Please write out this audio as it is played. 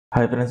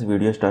Hi friends,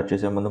 video start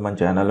చేసే ముందు మన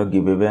ఛానల్లో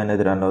గివ్వే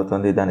అనేది రన్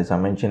అవుతుంది. దానికి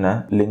సంబంధించిన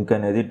లింక్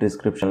అనేది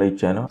డిస్క్రిప్షన్లో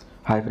ఇచ్చాను.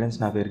 హాయ్ ఫ్రెండ్స్,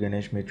 నా పేరు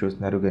గణేష్. మీరు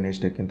చూస్తున్నారు Ganesh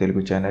tech in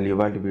Telugu channel.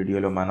 ఇవాళ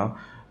వీడియోలో మనం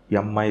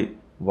ఎంఐ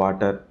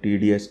వాటర్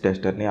TDS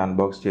టెస్టర్ని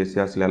అన్బాక్స్ చేసి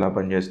అసలు ఎలా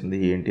పనిచేస్తుంది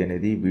ఏంటి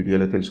అనేది ఈ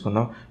వీడియోలో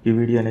తెలుసుకుందాం. ఈ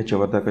వీడియో అనేది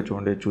చివరిదాకా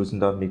చూడండి. చూసిన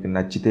తర్వాత మీకు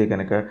నచ్చితే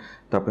కనుక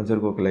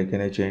తప్పనిసరిగా ఒక లైక్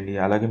అనేది చేయండి.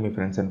 అలాగే మీ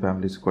ఫ్రెండ్స్ అండ్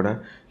ఫ్యామిలీస్ కూడా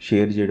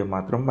షేర్ చేయడం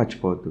మాత్రం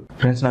మర్చిపోవద్దు.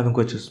 ఫ్రెండ్స్, నాకు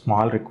ఇంకొంచెం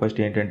స్మాల్ రిక్వెస్ట్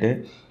ఏంటంటే,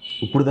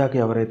 ఇప్పుడు దాకా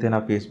ఎవరైతే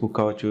నా ఫేస్బుక్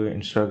కావచ్చు,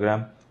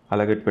 ఇన్స్టాగ్రామ్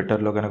అలాగే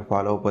ట్విట్టర్లో కనుక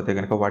ఫాలో అయిపోతే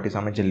కనుక వాటికి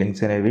సంబంధించిన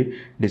లింక్స్ అనేవి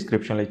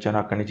డిస్క్రిప్షన్లో ఇచ్చాను.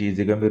 అక్కడి నుంచి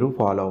ఈజీగా మీరు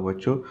ఫాలో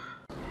అవ్వచ్చు.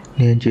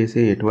 నేను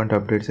చేసే ఎటువంటి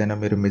అప్డేట్స్ అయినా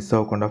మీరు మిస్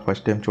అవ్వకుండా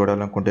ఫస్ట్ టైం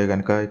చూడాలనుకుంటే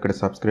కనుక ఇక్కడ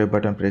సబ్స్క్రైబ్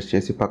బటన్ ప్రెస్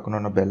చేసి పక్కన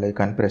ఉన్న బెల్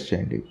ఐకాన్ ప్రెస్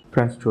చేయండి.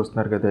 ఫ్రెండ్స్,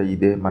 చూస్తున్నారు కదా,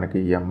 ఇదే మనకి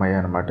ఎంఐ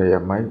అనమాట.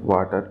 ఎంఐ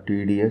వాటర్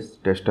TDS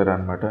టెస్టర్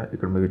అనమాట.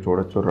 ఇక్కడ మీరు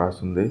చూడొచ్చు,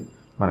 రాస్తుంది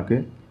మనకి.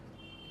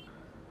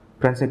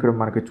 ఫ్రెండ్స్, ఇక్కడ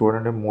మనకి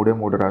చూడండి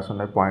మూడు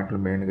రాసున్నాయి పాయింట్లు.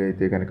 మెయిన్గా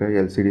అయితే కనుక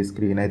LCD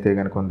స్క్రీన్ అయితే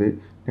కనుక ఉంది.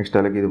 నెక్స్ట్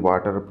అలాగే ఇది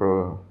వాటర్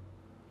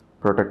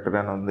ప్రొటెక్టర్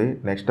అని ఉంది.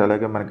 నెక్స్ట్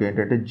అలాగే మనకి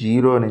ఏంటంటే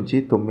 0 నుంచి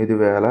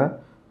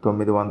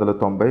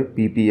 9990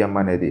 ppm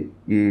అనేది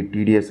ఈ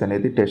TDS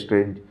అనేది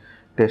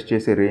టెస్ట్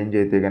చేసే రేంజ్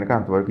అయితే కనుక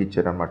అంతవరకు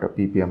ఇచ్చారనమాట,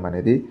 ppm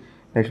అనేది.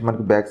 నెక్స్ట్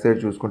మనకి బ్యాక్ సైడ్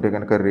చూసుకుంటే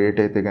కనుక రేట్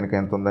అయితే కనుక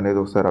ఎంత ఉందనేది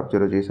ఒకసారి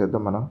అబ్జర్వ్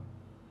చేసేద్దాం మనం.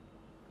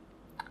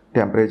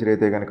 టెంపరేచర్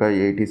అయితే కనుక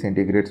 80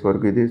 సెంటీగ్రేడ్స్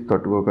వరకు ఇది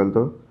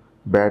తట్టుకోగలదు.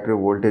 బ్యాటరీ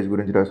వోల్టేజ్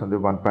గురించి రాస్తుంది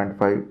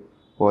 1.5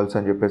 వోల్ట్స్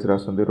అని చెప్పేసి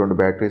రాస్తుంది. 2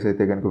 బ్యాటరీస్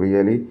అయితే కనుక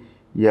వేయాలి.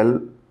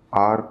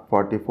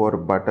 LR44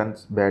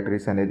 బటన్స్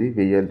బ్యాటరీస్ అనేది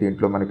వేయాలి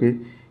దీంట్లో మనకి.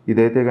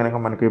 ఇదైతే కనుక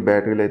మనకి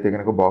బ్యాటరీలు అయితే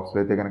కనుక బాక్స్లో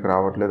అయితే కనుక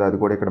రావట్లేదు, అది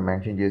కూడా ఇక్కడ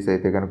మెన్షన్ చేసి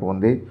అయితే కనుక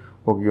ఉంది.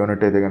 ఒక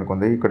యూనిట్ అయితే కనుక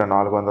ఉంది. ఇక్కడ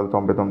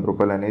 499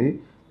 రూపాయలు అనేది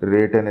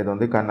రేట్ అనేది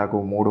ఉంది, కానీ నాకు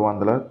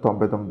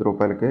 399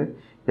 రూపాయలకే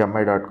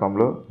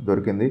mi.comలో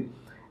దొరికింది.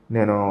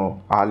 నేను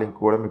ఆ లింక్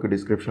కూడా మీకు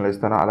డిస్క్రిప్షన్లో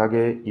ఇస్తాను.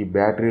 అలాగే ఈ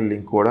బ్యాటరీ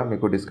లింక్ కూడా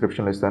మీకు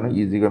డిస్క్రిప్షన్లో ఇస్తాను.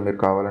 ఈజీగా మీరు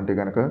కావాలంటే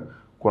కనుక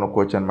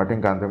కొనుక్కోవచ్చు అనమాట.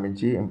 ఇంకా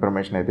అంతకుమించి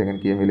ఇన్ఫర్మేషన్ అయితే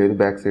కనుక ఏమీ లేదు.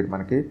 బ్యాక్ సైడ్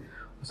మనకి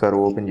ఒకసారి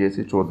ఓపెన్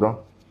చేసి చూద్దాం.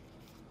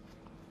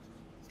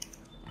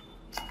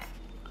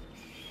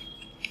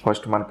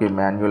 ఫస్ట్ మనకి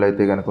మాన్యువల్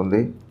అయితే కనుక ఉంది.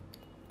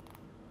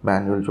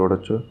 మాన్యువల్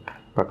చూడొచ్చు,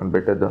 పక్కన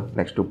పెట్టేద్దాం.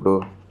 నెక్స్ట్ ఇప్పుడు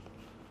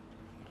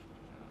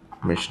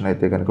మిషన్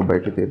అయితే కనుక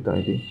బయట తీద్దాం.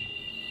 ఇది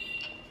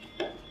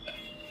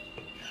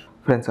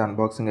ఫ్రెండ్స్,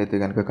 అన్బాక్సింగ్ అయితే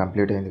కనుక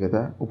కంప్లీట్ అయింది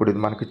కదా. ఇప్పుడు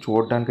ఇది మనకి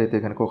చూడడానికి అయితే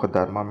కనుక ఒక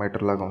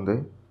థర్మామీటర్ లాగా ఉంది.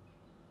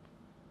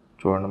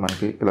 చూడండి,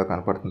 మనకి ఇలా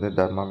కనపడుతుంది.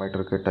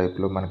 థర్మామీటర్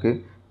టైప్లో మనకి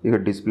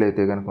ఇక్కడ డిస్ప్లే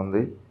అయితే కనుక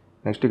ఉంది.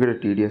 నెక్స్ట్ ఇక్కడ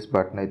TDS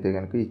బటన్ అయితే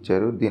కనుక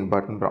ఇచ్చారు. దీని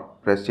బటన్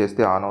ప్రెస్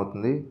చేస్తే ఆన్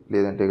అవుతుంది,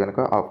 లేదంటే కనుక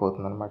ఆఫ్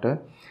అవుతుంది అనమాట.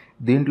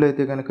 దీంట్లో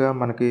అయితే కనుక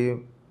మనకి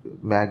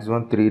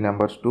మ్యాక్సిమం 3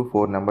 నెంబర్స్ టు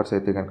 4 నెంబర్స్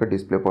అయితే కనుక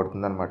డిస్ప్లే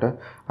పడుతుంది అనమాట.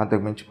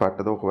 అంతకుమించి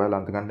పట్టదు. ఒకవేళ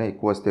అంతకంటే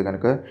ఎక్కువ వస్తే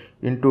కనుక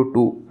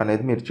 *2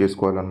 అనేది మీరు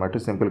చేసుకోవాలన్నమాట.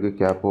 సింపుల్గా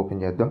క్యాప్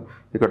ఓపెన్ చేద్దాం.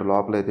 ఇక్కడ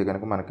లోపల అయితే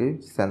కనుక మనకి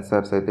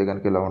సెన్సార్స్ అయితే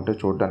కనుక ఇలా ఉంటాయి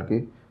చూడడానికి.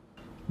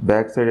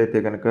 బ్యాక్ సైడ్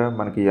అయితే కనుక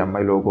మనకి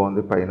ఎంఐ లోగో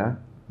ఉంది, పైన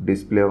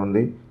డిస్ప్లే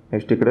ఉంది.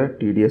 నెక్స్ట్ ఇక్కడ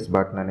TDS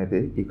బటన్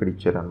అనేది ఇక్కడ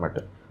ఇచ్చారనమాట.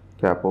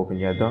 క్యాప్ ఓపెన్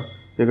చేద్దాం.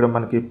 ఇక్కడ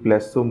మనకి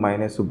ప్లస్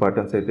మైనస్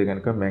బటన్స్ అయితే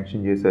కనుక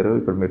మెన్షన్ చేశారు.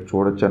 ఇక్కడ మీరు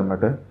చూడొచ్చు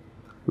అనమాట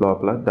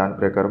లోపల. దాని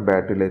ప్రకారం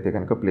బ్యాటరీలు అయితే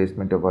కనుక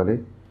ప్లేస్మెంట్ ఇవ్వాలి.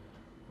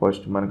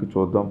 ఫస్ట్ మనకి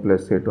చూద్దాం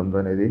ప్లస్ ఎట్ ఉందో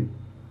అనేది.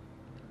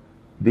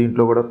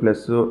 దీంట్లో కూడా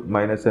ప్లస్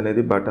మైనస్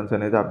అనేది బటన్స్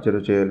అనేది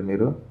అబ్జర్వ్ చేయాలి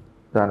మీరు.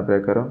 దాని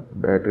ప్రకారం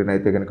బ్యాటరీని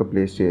అయితే కనుక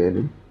ప్లేస్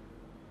చేయాలి.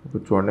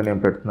 ఇప్పుడు చూడండి,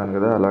 నేను పెడుతున్నాను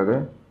కదా, అలాగే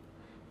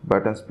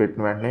బటన్స్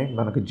పెట్టిన వెంటనే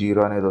మనకి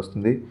 0 అనేది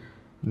వస్తుంది.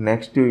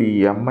 నెక్స్ట్ ఈ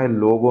ఎంఐ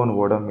లోగోను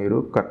కూడా మీరు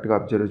కరెక్ట్గా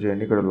అబ్జర్వ్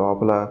చేయండి. ఇక్కడ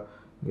లోపల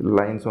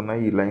లైన్స్ ఉన్నాయి,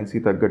 ఈ లైన్స్కి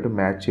తగ్గట్టు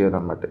మ్యాచ్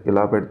చేయాలన్నమాట.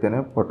 ఇలా పెడితేనే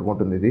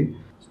పట్టుకుంటుంది ఇది.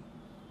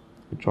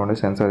 చూడండి,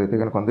 సెన్సార్ అయితే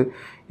కనుక ఉంది.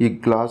 ఈ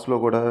గ్లాస్లో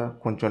కూడా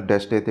కొంచెం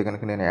డస్ట్ అయితే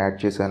కనుక నేను యాడ్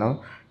చేశాను.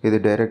 ఇది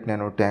డైరెక్ట్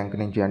నేను ట్యాంక్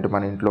నుంచి, అంటే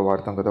మన ఇంట్లో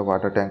వాడతాం కదా,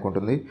 వాటర్ ట్యాంక్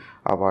ఉంటుంది,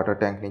 ఆ వాటర్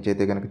ట్యాంక్ నుంచి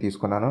అయితే కనుక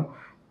తీసుకున్నాను.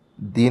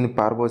 దీన్ని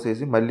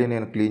పారబోసేసి మళ్ళీ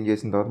నేను క్లీన్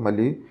చేసిన తర్వాత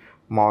మళ్ళీ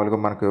మామూలుగా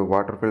మనకు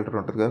వాటర్ ఫిల్టర్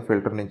ఉంటుంది కదా,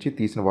 ఫిల్టర్ నుంచి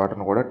తీసిన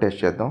వాటర్ని కూడా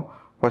టెస్ట్ చేద్దాం.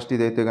 ఫస్ట్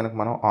ఇదైతే కనుక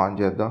మనం ఆన్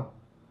చేద్దాం.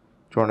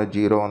 చూడండి,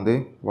 0 ఉంది,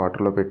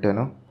 వాటర్లో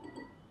పెట్టాను.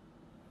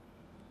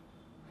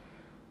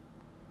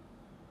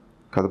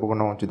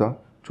 కదపకుండా ఉంచుదాం,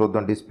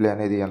 చూద్దాం డిస్ప్లే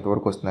అనేది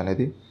ఎంతవరకు వస్తుంది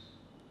అనేది.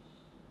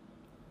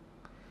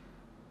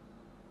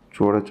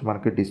 చూడొచ్చు,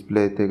 మనకి డిస్ప్లే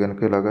అయితే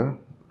కనుక ఇలాగా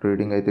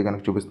రీడింగ్ అయితే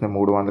కనుక చూపిస్తుంది.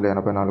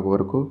 384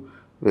 వరకు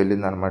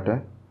వెళ్ళిందనమాట.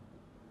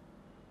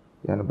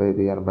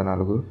 85,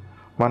 84.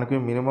 మనకి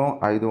మినిమం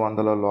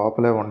 500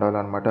 లోపలే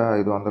ఉండాలన్నమాట.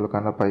 500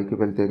 కన్నా పైకి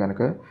వెళ్తే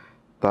కనుక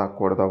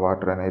తాగకూడదు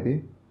వాటర్ అనేది.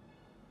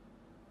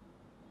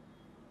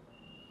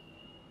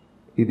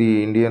 ఇది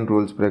ఇండియన్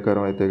రూల్స్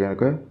ప్రకారం అయితే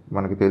కనుక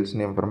మనకి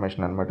తెలిసిన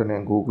ఇన్ఫర్మేషన్ అనమాట.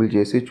 నేను గూగుల్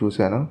చేసి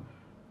చూశాను.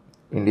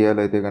 ఇండియాలో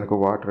అయితే కనుక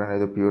వాటర్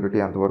అనేది ప్యూరిటీ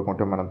ఎంతవరకు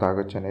ఉంటే మనం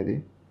తాగొచ్చు అనేది.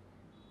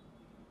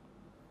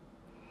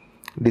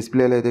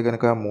 డిస్ప్లేలో అయితే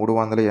కనుక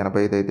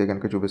 385 అయితే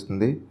కనుక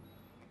చూపిస్తుంది.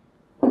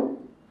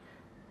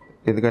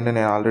 ఎందుకంటే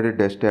నేను ఆల్రెడీ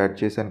డస్ట్ యాడ్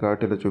చేశాను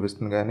కాబట్టి ఇలా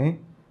చూపిస్తుంది. కానీ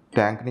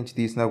ట్యాంక్ నుంచి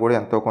తీసినా కూడా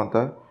ఎంతో కొంత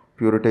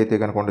ప్యూరిటీ అయితే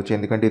కనుక ఉండొచ్చు.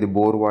 ఎందుకంటే ఇది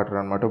బోర్ వాటర్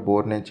అనమాట.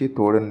 బోర్ నుంచి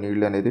తోడిన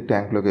నీళ్ళు అనేది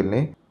ట్యాంక్లోకి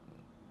వెళ్ళినాయి.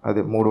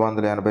 అది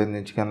 385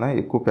 నుంచి కన్నా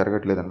ఎక్కువ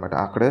పెరగట్లేదు అనమాట.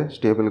 అక్కడే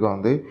స్టేబుల్గా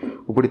ఉంది.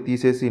 ఇప్పుడు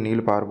తీసేసి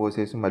నీళ్ళు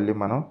పారబోసేసి మళ్ళీ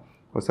మనం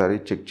ఒకసారి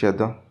చెక్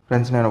చేద్దాం.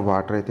 ఫ్రెండ్స్ నేను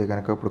వాటర్ అయితే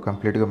కనుక ఇప్పుడు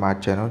కంప్లీట్గా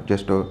మార్చాను.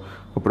 జస్ట్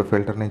ఇప్పుడు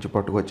ఫిల్టర్ నుంచి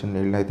పట్టుకొచ్చిన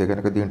నీళ్ళని అయితే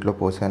కనుక దీంట్లో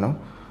పోసాను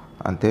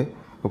అంతే.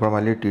 ఇప్పుడు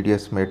మళ్ళీ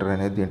టీడీఎస్ మీటర్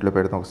అనేది దీంట్లో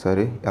పెడతాం,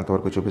 ఒకసారి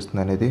ఎంతవరకు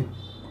చూపిస్తుంది అనేది.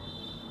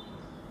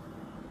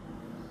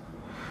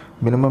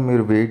 మినిమం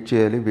మీరు వెయిట్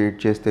చేయాలి, వెయిట్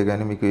చేస్తే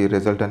కానీ మీకు ఈ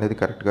రిజల్ట్ అనేది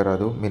కరెక్ట్గా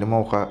రాదు. మినిమం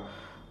ఒక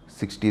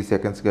 60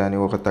 సెకండ్స్ కానీ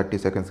ఒక 30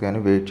 సెకండ్స్ కానీ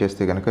వెయిట్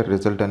చేస్తే కనుక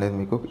రిజల్ట్ అనేది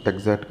మీకు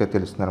ఎగ్జాక్ట్గా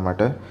తెలుస్తుంది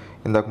అనమాట.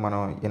 ఇందాక మనం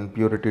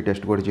ఇంప్యూరిటీ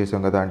టెస్ట్ కూడా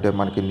చేసాం కదా, అంటే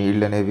మనకి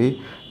నీళ్ళు అనేవి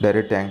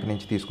డైరెక్ట్ ట్యాంక్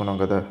నుంచి తీసుకున్నాం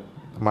కదా,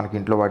 మనకి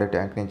ఇంట్లో వాడే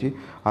ట్యాంక్ నుంచి.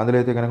 అందులో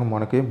అయితే కనుక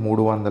మనకి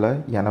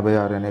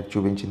 386 అనేది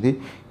చూపించింది.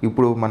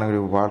 ఇప్పుడు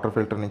మనకి వాటర్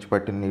ఫిల్టర్ నుంచి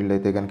పట్టిన నీళ్ళు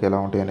అయితే కనుక ఎలా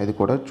ఉంటాయి అనేది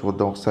కూడా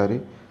చూద్దాం ఒకసారి.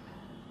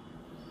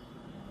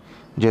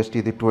 జస్ట్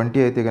ఇది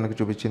 20 అయితే కనుక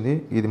చూపించింది,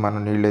 ఇది మనం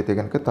నీళ్ళు అయితే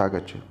కనుక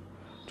తాగొచ్చు.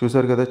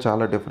 చూసారు కదా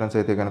చాలా డిఫరెన్స్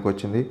అయితే కనుక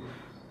వచ్చింది.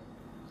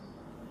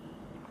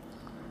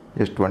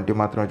 జస్ట్ 20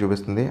 మాత్రమే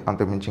చూపిస్తుంది,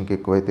 అంతకుమించి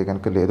ఇంకెక్కువ అయితే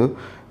కనుక లేదు.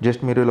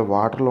 జస్ట్ మీరు ఇలా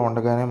వాటర్లో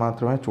ఉండగానే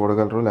మాత్రమే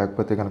చూడగలరు,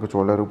 లేకపోతే కనుక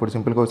చూడలేరు. ఇప్పుడు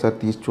సింపుల్గా ఒకసారి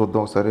తీసి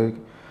చూద్దాం,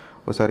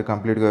 ఒకసారి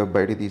కంప్లీట్గా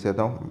బయటికి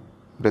తీసేద్దాం.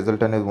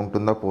 రిజల్ట్ అనేది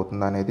ఉంటుందా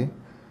పోతుందా అనేది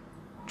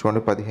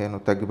చూడండి. 15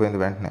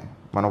 తగ్గిపోయింది వెంటనే.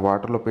 మనం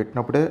వాటర్లో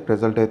పెట్టినప్పుడే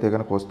రిజల్ట్ అయితే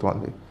కనుక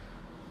వస్తుంది.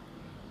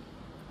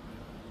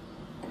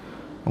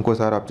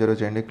 ఇంకోసారి అబ్జర్వ్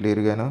చేయండి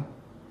క్లియర్గాను.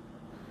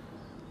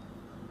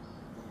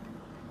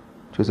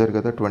 చూసారు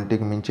కదా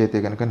 20కి మించి అయితే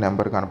కనుక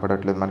నెంబర్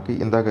కనపడట్లేదు మనకి.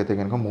 ఇందాకైతే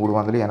కనుక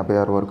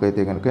 386 వరకు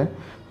అయితే కనుక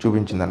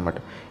చూపించింది అనమాట.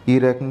 ఈ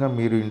రకంగా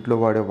మీరు ఇంట్లో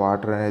వాడే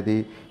వాటర్ అనేది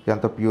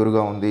ఎంత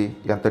ప్యూర్గా ఉంది,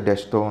 ఎంత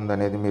డస్ట్తో ఉంది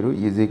అనేది మీరు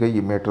ఈజీగా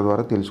ఈ మీటర్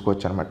ద్వారా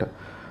తెలుసుకోవచ్చు అనమాట.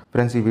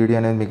 ఫ్రెండ్స్ ఈ వీడియో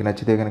అనేది మీకు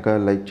నచ్చితే కనుక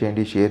లైక్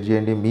చేయండి, షేర్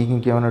చేయండి. మీకు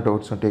ఇంకేమైనా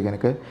డౌట్స్ ఉంటే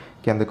కనుక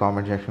కింద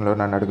కామెంట్ సెక్షన్లో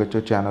నన్ను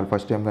అడగచ్చు. ఛానల్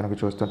ఫస్ట్ టైం కనుక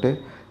చూస్తుంటే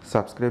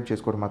సబ్స్క్రైబ్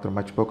చేసుకోవడం మాత్రం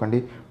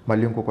మర్చిపోకండి.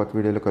 మళ్ళీ ఇంకో కొత్త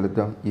వీడియోలో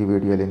కలుద్దాం. ఈ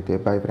వీడియోలు ఇంతే.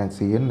 Bye friends,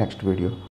 see you in next video.